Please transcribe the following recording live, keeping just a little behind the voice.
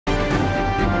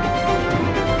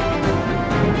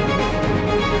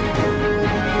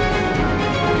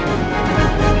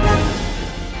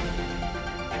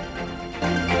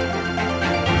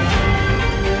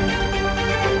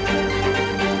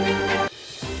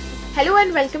Hello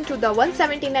and welcome to the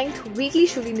 179th weekly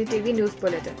Shoolini TV News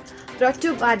Bulletin, brought to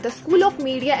you by the School of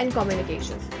Media and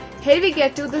Communications. Here we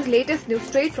get to the latest news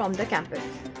straight from the campus.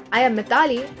 I am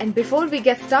Mitali, and before we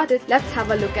get started, let's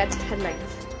have a look at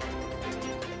headlines.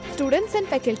 Students and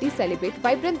faculty celebrate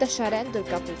vibrant Dussehra and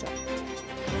Durga Puja.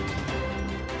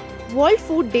 World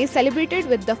Food Day celebrated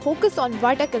with the focus on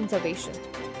water conservation.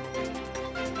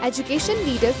 Education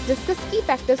leaders discuss key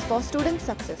factors for student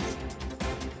success.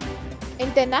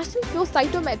 International Flow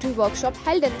Cytometry workshop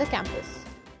held in the campus.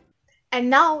 And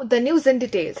now the news in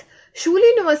details.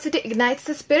 Shoolini University ignites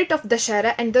the spirit of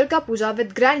Dussehra and Durga Puja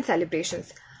with grand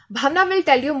celebrations. BHAVNA will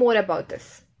tell you more about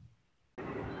this.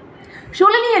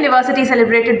 Shoolini University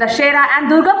celebrated Dussehra and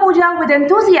Durga Puja with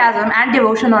enthusiasm and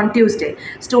devotion on Tuesday.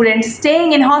 Students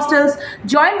staying in hostels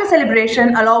joined the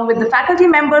celebration along with the faculty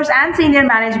members and senior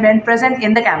management present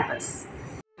in the campus.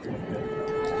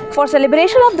 For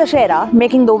celebration of Dussehra,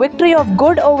 making the victory of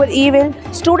good over evil,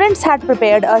 students had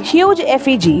prepared a huge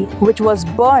effigy which was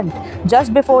burnt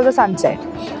just before the sunset.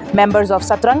 Members of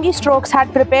Satrangi Strokes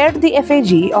had prepared the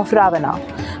effigy of Ravana.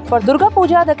 For Durga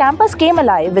Puja, the campus came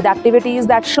alive with activities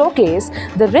that showcase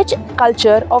the rich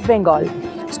culture of Bengal.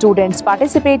 Students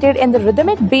participated in the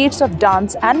rhythmic beats of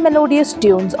dance and melodious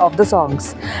tunes of the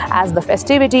songs. As the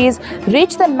festivities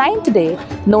reached the 9th day,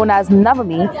 known as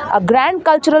Navami, a grand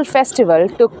cultural festival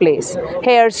took place.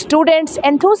 Here, students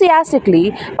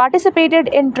enthusiastically participated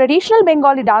in traditional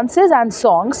Bengali dances and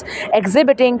songs,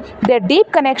 exhibiting their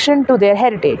deep connection to their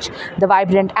heritage. The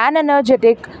vibrant and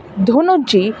energetic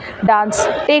Dhununchi dance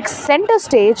takes center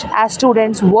stage as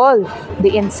students whirl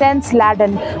the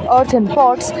incense-laden earthen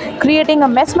pots, creating a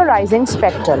mesmerizing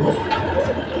spectacle.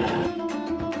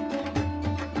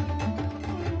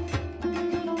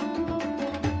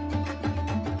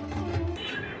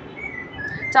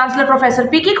 Chancellor Professor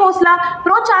P.K. Khosla,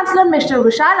 Pro-Chancellor Mr.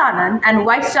 Vishal Anand and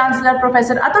Vice-Chancellor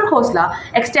Professor Atul Khosla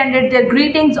extended their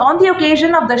greetings on the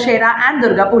occasion of Dussehra and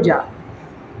Durga Puja.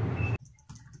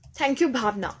 Thank you,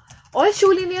 BHAVNA. All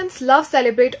Shoolinians love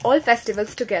celebrate all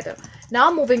festivals together.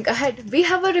 Now moving ahead, we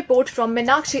have a report from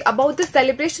MEENAKSHI about the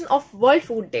celebration of World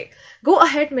Food Day. Go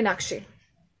ahead, MEENAKSHI.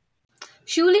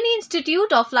 Shoolini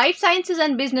Institute of Life Sciences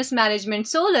and Business Management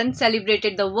Solan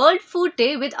celebrated the World Food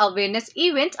Day with awareness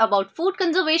events about food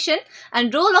conservation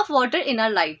and role of water in our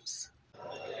lives.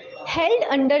 Held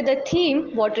under the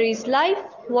theme Water is Life,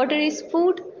 Water is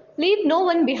Food, Leave No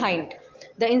One Behind.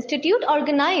 The institute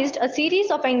organized a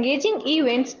series of engaging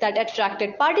events that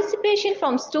attracted participation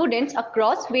from students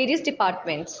across various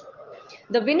departments.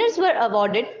 The winners were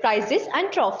awarded prizes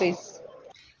and trophies.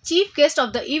 Chief guest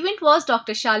of the event was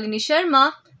Dr. Shalini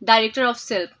Sharma, Director of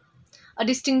SILP. A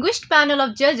distinguished panel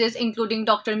of judges including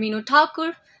Dr. Meenu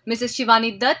Thakur, Mrs.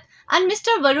 Shivani Dutt and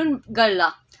Mr. Varun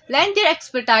Garla lent their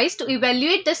expertise to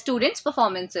evaluate the students'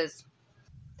 performances.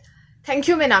 Thank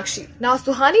you, MEENAKSHI. Now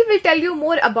SUHANI will tell you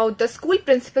more about the school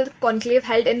principal conclave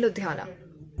held in Ludhiana.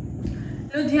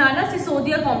 Ludhiana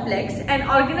Sisodia Complex, an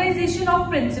organization of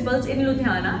principals in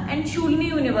Ludhiana, and Shoolini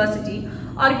University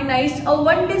organized a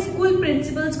one-day school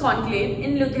principals conclave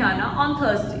in Ludhiana on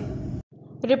Thursday.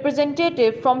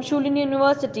 Representatives from Shoolini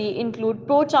University include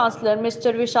Pro-Chancellor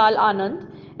Mr. Vishal Anand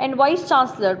and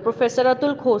Vice-Chancellor Professor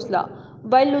Atul Khosla,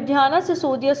 while Ludhiana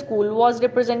Sisodia School was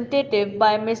represented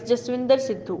by Ms. Jaswinder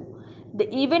Sidhu. The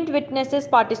event witnesses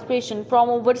participation from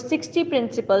over 60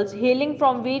 principals hailing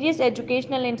from various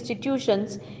educational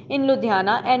institutions in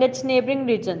Ludhiana and its neighbouring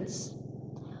regions.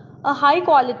 A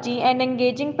high-quality and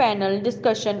engaging panel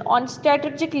discussion on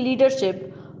strategic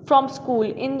leadership from school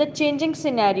in the changing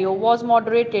scenario was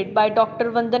moderated by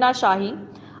Dr. Vandana Shahi,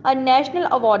 a national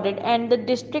awarded and the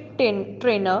district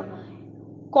trainer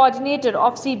coordinator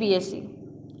of CBSE.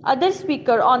 Other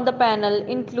speakers on the panel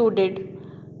included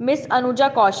Ms.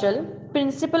 Anuja Kaushal,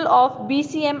 Principal of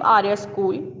BCM Arya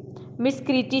School, Ms.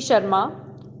 Kriti Sharma,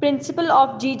 Principal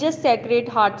of Jesus Sacred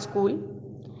Heart School,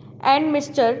 and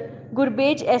Mr.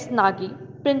 Gurbej S. Nagi,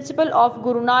 Principal of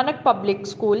Guru Nanak Public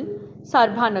School,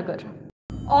 Sarbhanagar.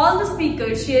 All the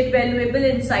speakers shared valuable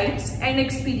insights and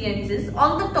experiences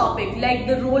on the topic like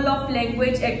the role of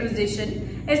language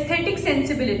acquisition, aesthetic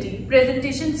sensibility,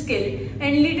 presentation skill,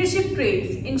 and leadership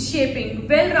traits in shaping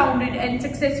well-rounded and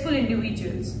successful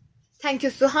individuals. Thank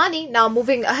you, SUHANI. Now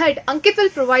moving ahead, Ankit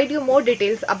will provide you more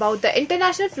details about the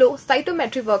International Flow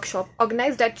Cytometry workshop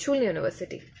organized at Shoolini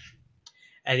University.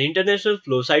 An International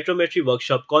Flow Cytometry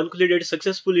workshop concluded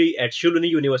successfully at Shoolini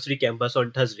University campus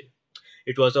on Thursday.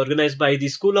 It was organized by the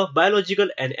School of Biological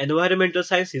and Environmental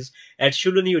Sciences at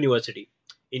Shoolini University,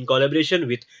 in collaboration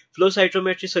with Flow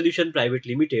Cytometry Solution Private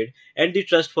Limited and the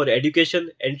Trust for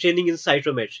Education and Training in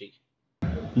Cytometry.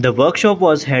 The workshop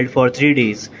was held for 3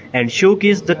 days and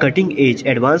showcased the cutting-edge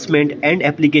advancement and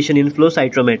application in flow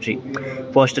cytometry,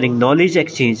 fostering knowledge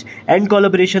exchange and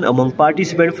collaboration among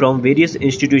participants from various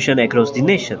institutions across the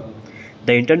nation.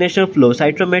 The International Flow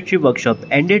Cytometry workshop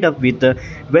ended up with a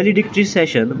valedictory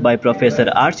session by Professor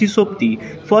R.C. Sopti,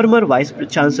 former Vice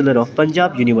Chancellor of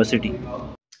Punjab University.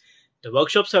 The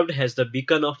workshop served as the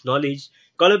beacon of knowledge,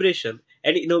 collaboration,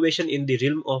 and innovation in the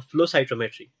realm of flow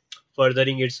cytometry,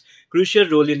 furthering its crucial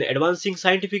role in advancing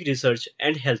scientific research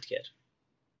and healthcare.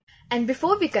 And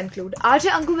before we conclude, RJ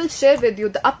Angu will share with you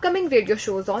the upcoming radio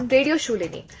shows on Radio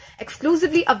Shoolini,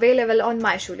 exclusively available on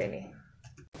My Shoolini.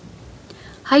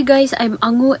 Hi guys, I'm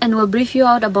Angu and will brief you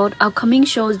out about upcoming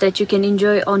shows that you can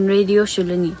enjoy on Radio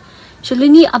Shoolini.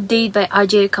 Shoolini Update by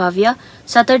RJ Kavya,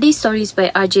 Saturday Stories by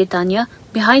RJ Tanya,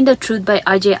 Behind the Truth by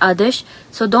RJ Adarsh.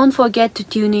 So don't forget to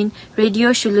tune in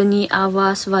Radio Shoolini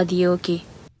Awas Vadiyo Ki.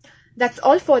 That's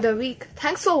all for the week.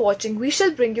 Thanks for watching. We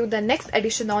shall bring you the next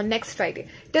edition on next Friday.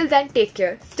 Till then, take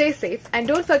care, stay safe, and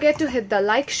don't forget to hit the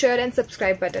like, share and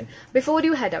subscribe button before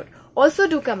you head out. Also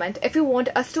do comment if you want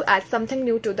us to add something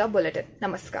new to the bulletin.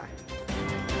 Namaskar.